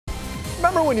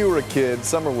Remember when you were a kid,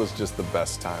 summer was just the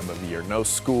best time of the year. No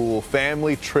school,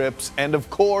 family trips, and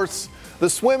of course, the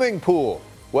swimming pool.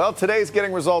 Well, today's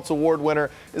Getting Results Award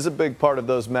winner is a big part of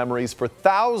those memories for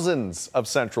thousands of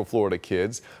Central Florida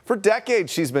kids. For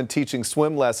decades, she's been teaching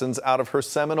swim lessons out of her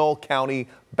Seminole County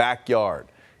backyard.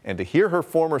 And to hear her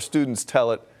former students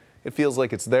tell it, it feels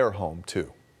like it's their home,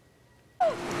 too.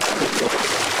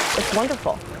 It's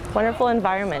wonderful. Wonderful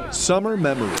environment. Summer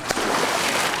memories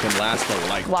can last a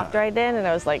lifetime. Walked right in and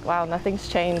I was like, wow, nothing's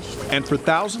changed. And for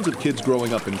thousands of kids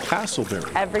growing up in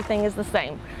Casselberry, everything is the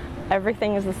same.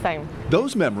 Everything is the same.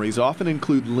 Those memories often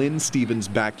include Lynn Stevens'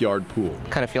 backyard pool.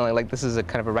 Kind of feeling like this is a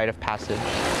kind of a rite of passage.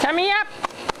 Tummy up!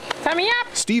 Tummy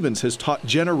up! Stevens has taught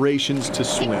generations to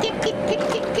swim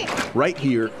right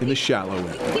here in the shallow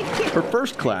end. Her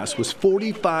first class was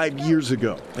 45 years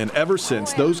ago, and ever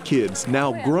since, those kids,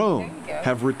 now grown,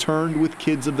 have returned with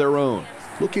kids of their own,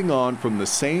 looking on from the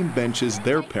same benches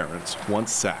their parents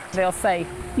once sat. They'll say,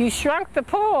 "You shrunk the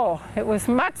pool. It was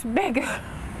much bigger."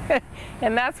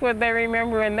 And that's what they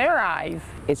remember in their eyes.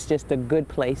 It's just a good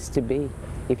place to be.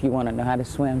 If you want to know how to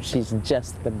swim, she's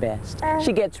just the best.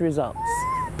 She gets results.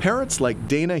 Parents like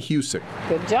Dana Husick.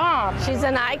 Good job. She's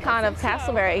an icon of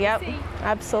Casselberry. Yep,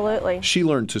 absolutely. She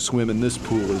learned to swim in this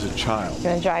pool as a child.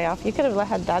 You're gonna dry off. You could have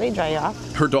had Daddy dry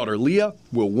off. Her daughter Leah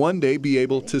will one day be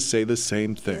able to say the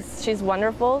same thing. She's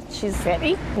wonderful. She's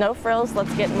ready. No frills.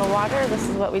 Let's get in the water. This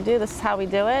is what we do. This is how we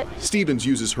do it. Stevens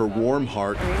uses her warm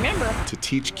heart Remember, to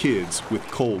teach kids with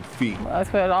cold feet.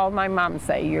 that's what all my moms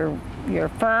say. You're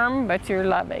firm, but you're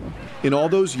loving. In all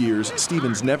those years,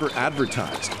 Stevens never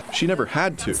advertised. She never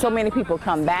had to. So many people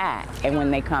come back, and when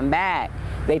they come back,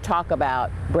 they talk about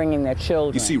bringing their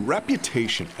children. You see,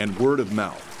 reputation and word of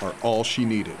mouth are all she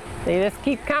needed. They just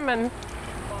keep coming.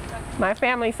 My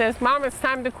family says, "Mom, it's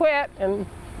time to quit." And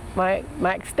my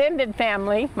extended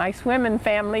family, my swimming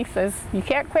family, says, "You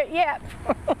can't quit yet."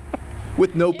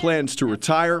 With no plans to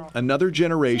retire, another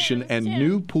generation and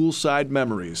new poolside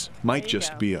memories might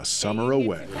just be a summer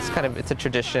away. It's a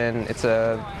tradition. It's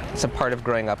a part of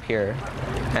growing up here.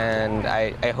 And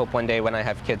I hope one day when I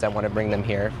have kids, I want to bring them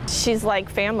here. She's like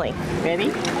family.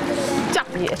 Ready?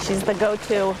 Yeah, she's the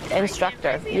go-to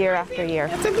instructor year after year.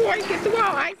 That's a boy. Get the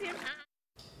ball.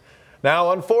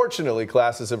 Now, unfortunately,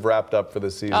 classes have wrapped up for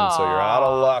the season, so you're out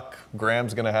of luck.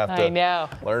 Graham's going to have to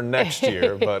learn next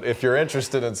year. But if you're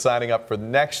interested in signing up for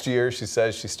next year, she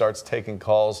says she starts taking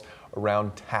calls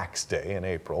around tax day in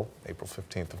April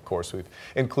 15th, of course. We've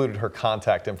included her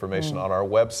contact information on our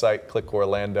website,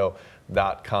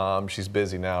 clickorlando.com. She's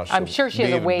busy now. I'm sure she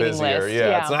has a waiting list.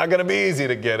 Yeah, it's not going to be easy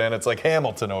to get in. It's like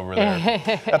Hamilton over there.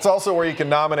 That's also where you can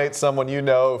nominate someone you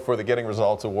know for the Getting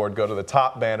Results Award. Go to the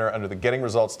top banner under the Getting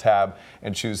Results tab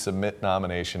and choose Submit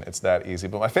Nomination. It's that easy.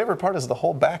 But my favorite part is the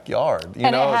whole backyard.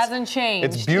 And it hasn't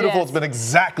changed. It's beautiful. Yes. It's been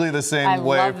exactly the same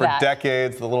way for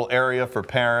decades. The little area for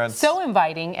parents. So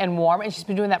inviting and warm, and she's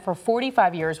been doing that for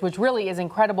 45 years, which really is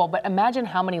incredible. But imagine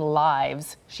how many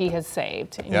lives she has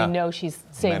saved. And you know she's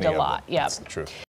saved a lot. Yeah, that's the truth.